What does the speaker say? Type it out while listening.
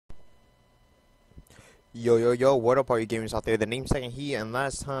Yo, yo, yo, what up, all you gamers out there? The name's Second Heat, and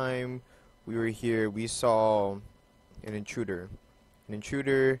last time we were here, we saw an intruder. An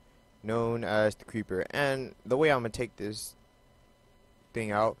intruder known as the Creeper. And the way I'm gonna take this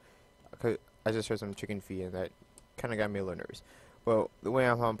thing out, 'cause I just heard some chicken feet, and that kind of got me a little nervous. Well, the way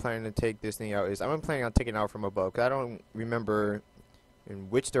I'm planning to take this thing out is I'm planning on taking it out from above, 'cause I don't remember in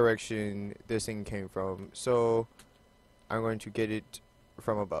which direction this thing came from. So, I'm going to get it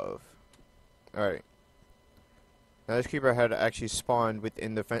from above. Alright. Now this creeper had actually spawned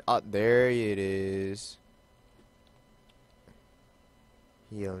within the fence. Oh, there it is.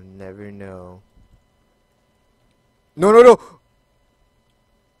 You'll never know. No, no, no!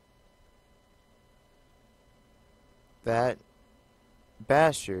 That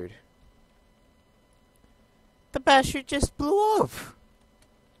bastard. The bastard just blew up.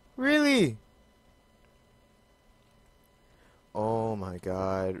 Really? Oh my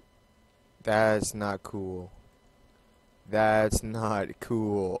god. That's not cool. That's not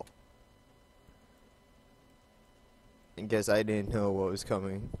cool. I guess I didn't know what was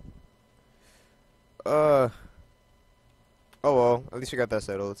coming. Uh. Oh well, at least we got that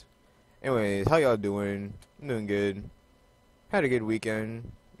settled. Anyways, how y'all doing? I'm doing good. Had a good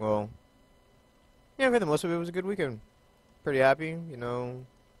weekend. Well, yeah, for the most of it was a good weekend. Pretty happy, you know.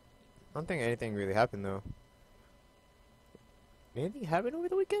 I don't think anything really happened though. Anything happened over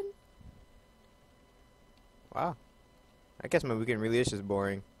the weekend? Wow. I guess my weekend really is just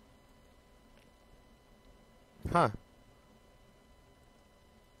boring. Huh.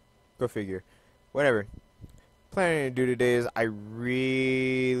 Go figure. Whatever. Planning to do today is I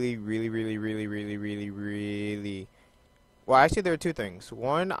really. Well, actually, there are two things.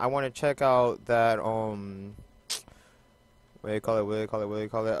 One, I want to check out that what do they call it? What do they call it? What do they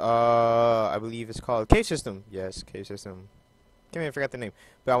call it? I believe it's called cave system. Yes, cave system. Can't even forget the name.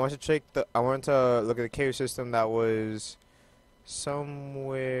 But I want to check the. I want to look at the cave system that was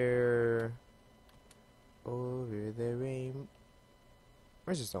somewhere over the rain.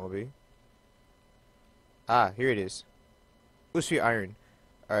 Where's this gonna be? Ah, here it is. Usui iron.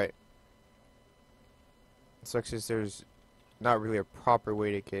 Alright. Sucks is there's not really a proper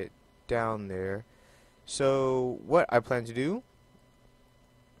way to get down there. So, what I plan to do,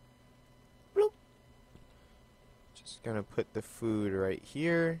 bloop, just gonna put the food right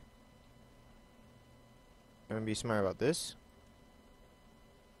here. I'm gonna be smart about this.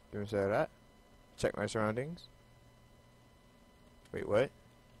 Give me some of that. Check my surroundings. Wait, what?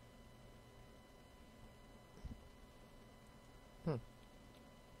 Hmm.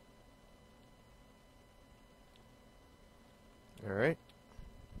 Alright.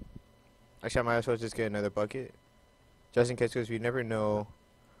 Actually, I might as well just get another bucket. Just in case, because we never know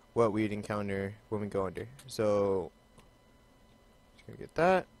what we'd encounter when we go under. So, just gonna get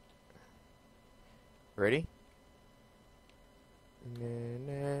that. Ready? Na,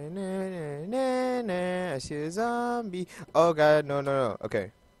 na, na, na, na, na, I see a zombie. Oh god, no, no, no.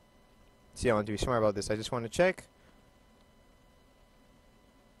 Okay. See, I want to be smart about this. I just want to check.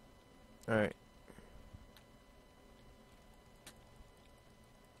 Alright.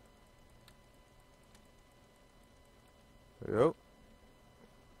 Yep.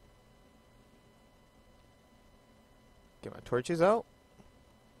 Get my torches out.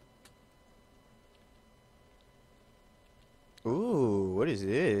 Ooh, what is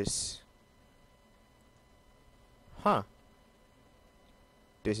this? Huh.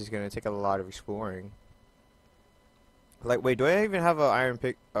 This is gonna take a lot of exploring. Like, wait, do I even have an iron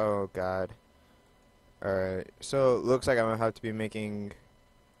pick? Oh, God. Alright, so looks like I'm gonna have to be making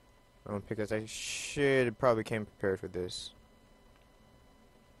my own pickaxe. I should probably came prepared for this.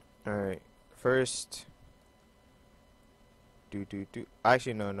 Alright, first.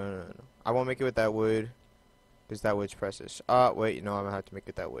 Actually, no, no, no, no. I won't make it with that wood. Because that wood's precious. Wait, no, I'm gonna have to make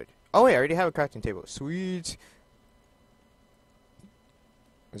it that wood. Oh, wait, I already have a crafting table. Sweet.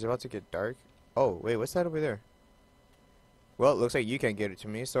 Is it about to get dark? Oh, wait, what's that over there? Well, it looks like you can't get it to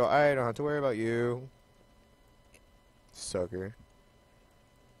me, so I don't have to worry about you. Sucker.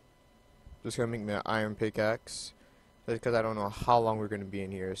 Just gonna make me an iron pickaxe. That's because I don't know how long we're gonna be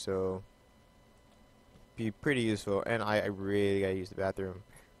in here, so be pretty useful. And I really gotta use the bathroom.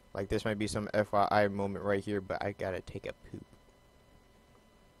 Like, this might be some FYI moment right here, but I gotta take a poop.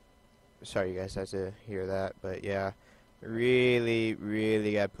 Sorry you guys had to hear that, but yeah. Really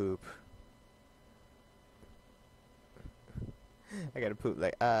gotta poop. I gotta poop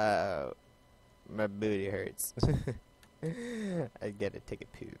like, my booty hurts. I gotta take a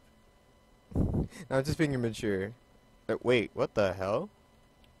poop. No, I'm just being immature. Wait, what the hell?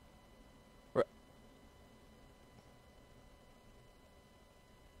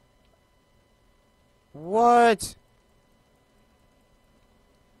 What?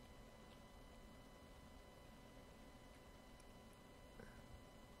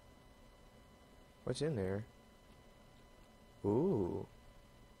 What's in there? Ooh.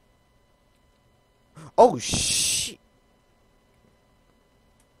 Oh, shit.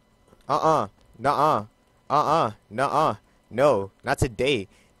 Uh-uh. Nuh-uh. Uh-uh. Nuh-uh. No. Not today.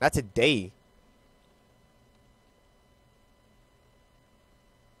 Not today.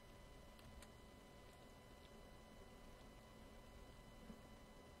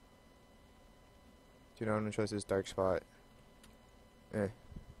 Dude, I don't trust this dark spot. Eh.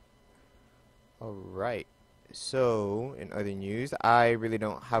 Alright. So, in other news, I really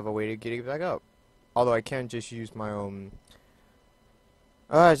don't have a way to get it back up. Although I can just use my own...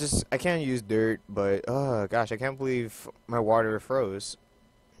 I can't use dirt, but, gosh, I can't believe my water froze.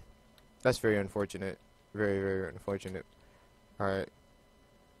 That's very unfortunate. Very, very unfortunate. Alright.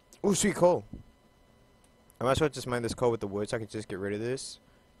 Ooh, sweet coal. I might as well just mine this coal with the wood so I can just get rid of this.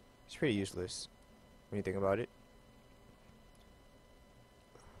 It's pretty useless when you think about it.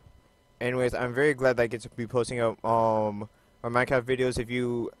 Anyways, I'm very glad that I get to be posting up my Minecraft videos. If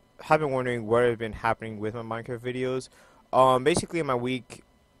you have been wondering what has been happening with my Minecraft videos, basically in my week,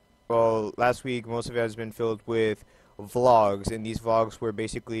 well, last week most of it has been filled with vlogs, and these vlogs were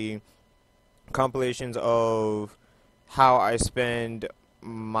basically compilations of how I spend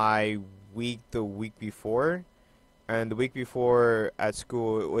my week the week before, and the week before at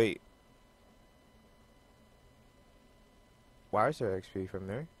school. Wait, why is there XP from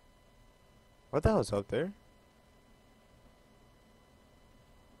there? What the hell's up there?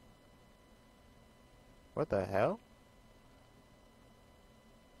 What the hell?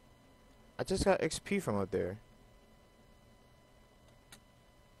 I just got XP from up there.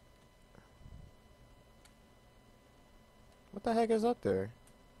 What the heck is up there?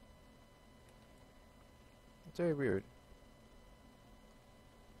 It's very weird.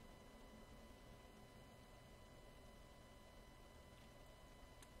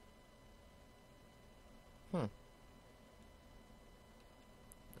 Hmm.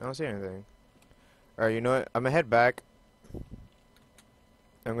 I don't see anything. Alright, you know what? I'm gonna head back.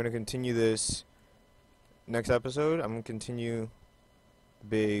 I'm gonna continue this next episode. I'm gonna continue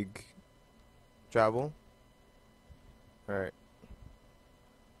big travel. Alright.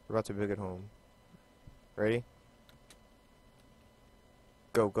 We're about to big at home. Ready?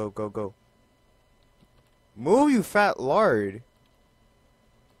 Go, go, go, go. Move, you fat lard.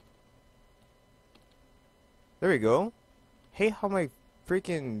 There we go. Hate how my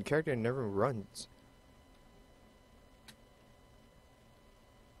freaking character never runs.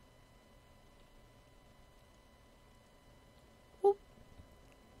 Whoop.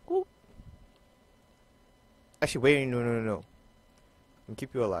 Whoop. Actually, wait, no, no, no, no. I'm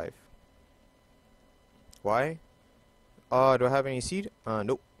keep you alive. Why? Do I have any seed?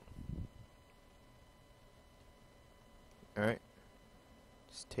 Nope. Alright.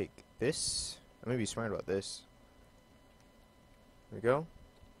 Let's take this. I'm gonna be smart about this. There we go.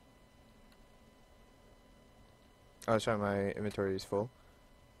 Oh, sorry, my inventory is full.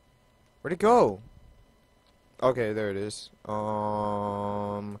 Where'd it go? Okay, there it is.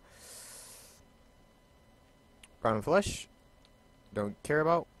 Brown flesh. Don't care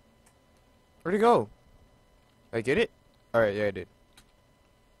about. Where'd it go? Did I get it? Alright, yeah, I did.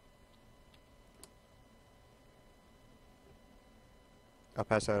 I'll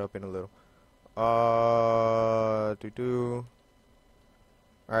pass that up in a little.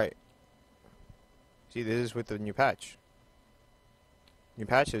 Alright. See, this is with the new patch. New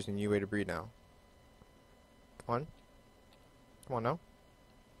patch is a new way to breed now. Come on. Come on now.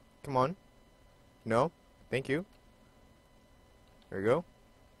 Come on. No. Thank you. There we go.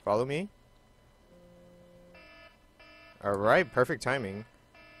 Follow me. Alright, perfect timing.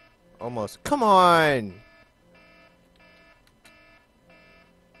 Almost. Come on!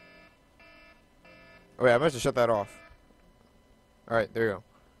 Oh, wait, I must have shut that off. Alright, there you go.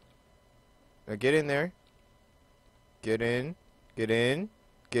 Now get in there. Get in. Get in.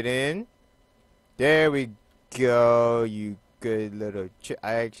 Get in. There we go, you good little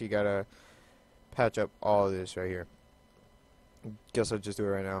I actually gotta patch up all this right here. Guess I'll just do it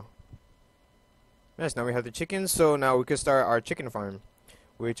right now. Yes, now we have the chickens, so now we can start our chicken farm,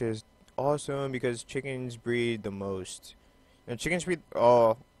 which is awesome because chickens breed the most. And chickens breed,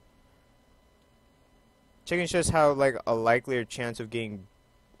 chickens just have like a likelier chance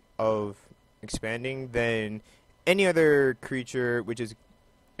of expanding than any other creature, which is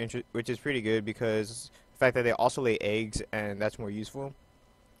pretty good because the fact that they also lay eggs, and that's more useful.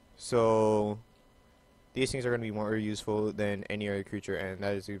 So these things are going to be more useful than any other creature, and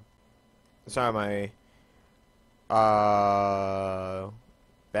that is sorry, my ban.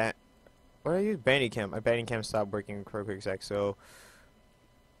 What did I use? Bandicam. My Bandicam stopped working for a quick sec. So,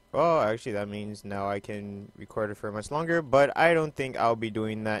 well, actually, that means now I can record it for much longer. But I don't think I'll be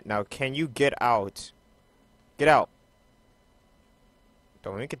doing that now. Can you get out? Get out.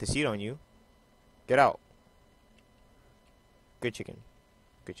 Don't let me get the seat on you. Get out. Good chicken.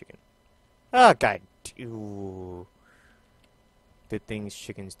 Good chicken. Oh, God. Ooh. The things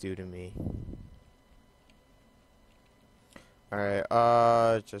chickens do to me.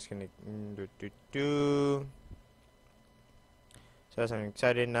 Alright, just gonna So I'm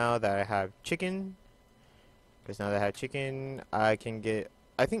excited now that I have chicken. Because now that I have chicken, I can get...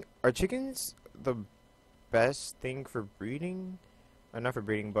 I think, are chickens the best thing for breeding? Not for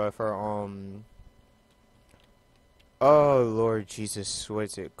breeding, but for, oh, Lord Jesus, what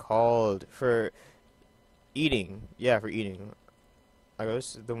is it called? For eating. Yeah, for eating. I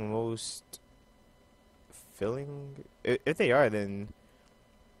guess the most filling? If they are, then...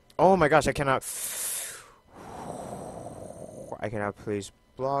 Oh my gosh, I cannot place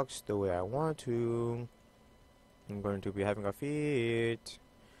blocks the way I want to. I'm going to be having a fit.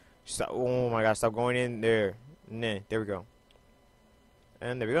 Stop. Oh my gosh, stop going in there. Nah, there we go.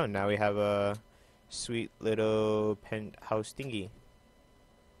 And there we go. Now we have a sweet little penthouse thingy.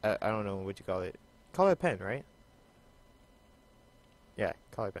 I don't know what you call it. Call it a pen, right? Yeah,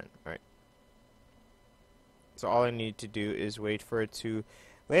 call it a pen. Alright. So all I need to do is wait for it to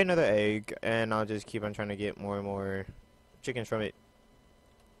lay another egg, and I'll just keep on trying to get more and more chickens from it.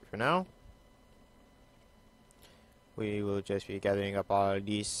 For now, we will just be gathering up all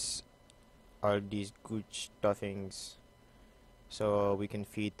these good stuffings, so we can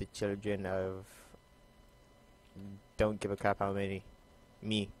feed the children of. Don't give a crap how many.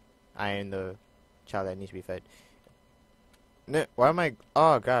 Me, I am the child that needs to be fed. No, why am I?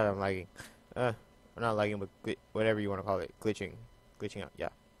 Oh God, I'm lagging. I'm not lagging, but whatever you want to call it, glitching out. Yeah,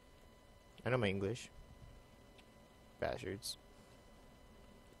 I know my English. Bastards.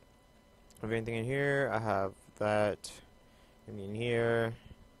 Have anything in here? I have that. In here,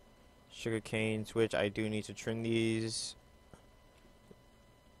 sugar canes, which I do need to trim these.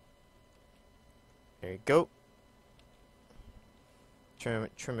 There you go.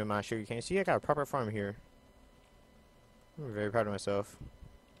 Trimming my sugar cane. See, I got a proper farm here. I'm very proud of myself.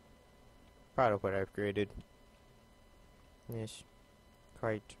 Proud of what I've created. Yes,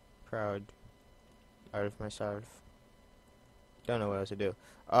 quite proud out of myself. Don't know what else to do.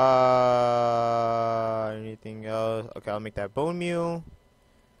 Anything else? Okay, I'll make that bone meal.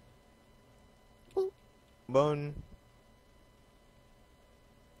 Bone.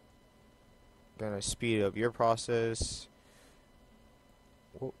 Gonna speed up your process.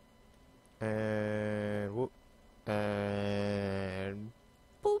 Whoop. And whoop. And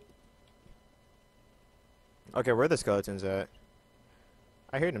boop. Okay, where are the skeletons at?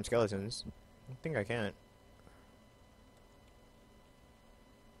 I hear them skeletons. I think I can't.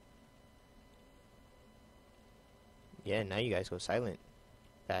 Yeah, now you guys go silent,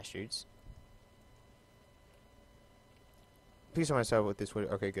 bastards. Please tell myself with this wood.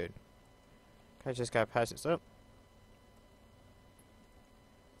 Okay, good. I just got past this up.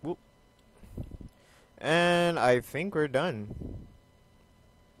 Whoop. And I think we're done.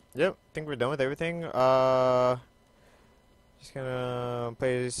 Yep, I think we're done with everything. Just gonna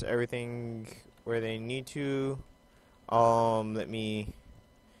place everything where they need to. Let me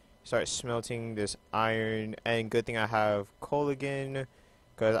start smelting this iron, and good thing I have coal again,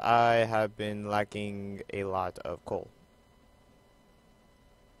 because I have been lacking a lot of coal.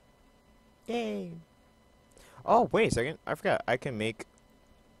 Yay! Oh, wait a second, I forgot, I can make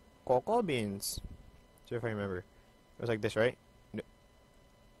cocoa beans. See if I remember. It was like this, right? No.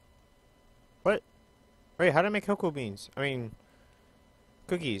 What? Wait, how do I make cocoa beans? I mean,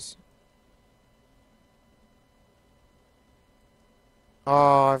 cookies.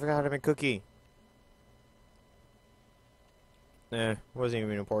 Oh, I forgot how to make cookie. Wasn't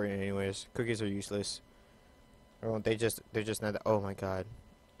even important anyways. Cookies are useless. Or they're just not that. Oh my god.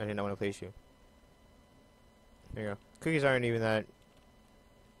 I did not want to place you. There you go. Cookies aren't even that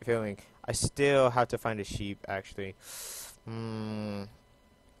filling. I still have to find a sheep, actually. Which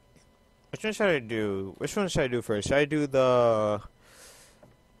one should I do? Which one should I do first? Should I do the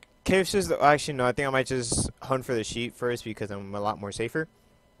cave system? Actually, no. I think I might just hunt for the sheep first because I'm a lot more safer.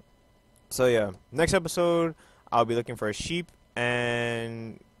 So yeah, next episode I'll be looking for a sheep,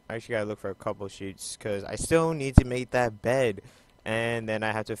 and I actually gotta look for a couple sheets because I still need to make that bed, and then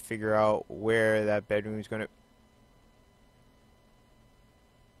I have to figure out where that bedroom is gonna.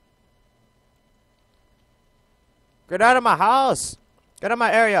 Get out of my house! Get out of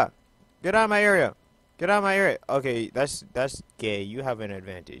my area! Get out of my area! Get out of my area. Okay, that's gay. You have an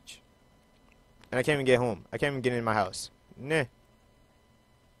advantage. And I can't even get home. I can't even get in my house. Nah.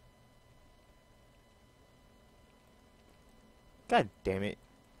 God damn it.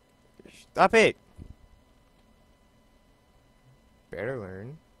 Stop it. Better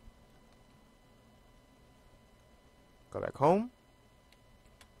learn. Go back home.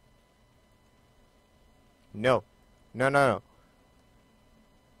 No. No, no, no.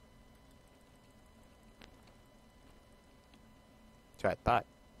 So I thought,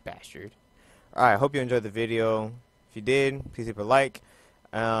 bastard. Alright, hope you enjoyed the video. If you did, please leave a like.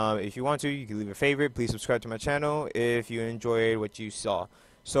 If you want to, you can leave a favorite. Please subscribe to my channel if you enjoyed what you saw.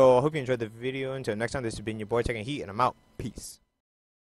 So I hope you enjoyed the video. Until next time, this has been your boy Tekland, and I'm out. Peace.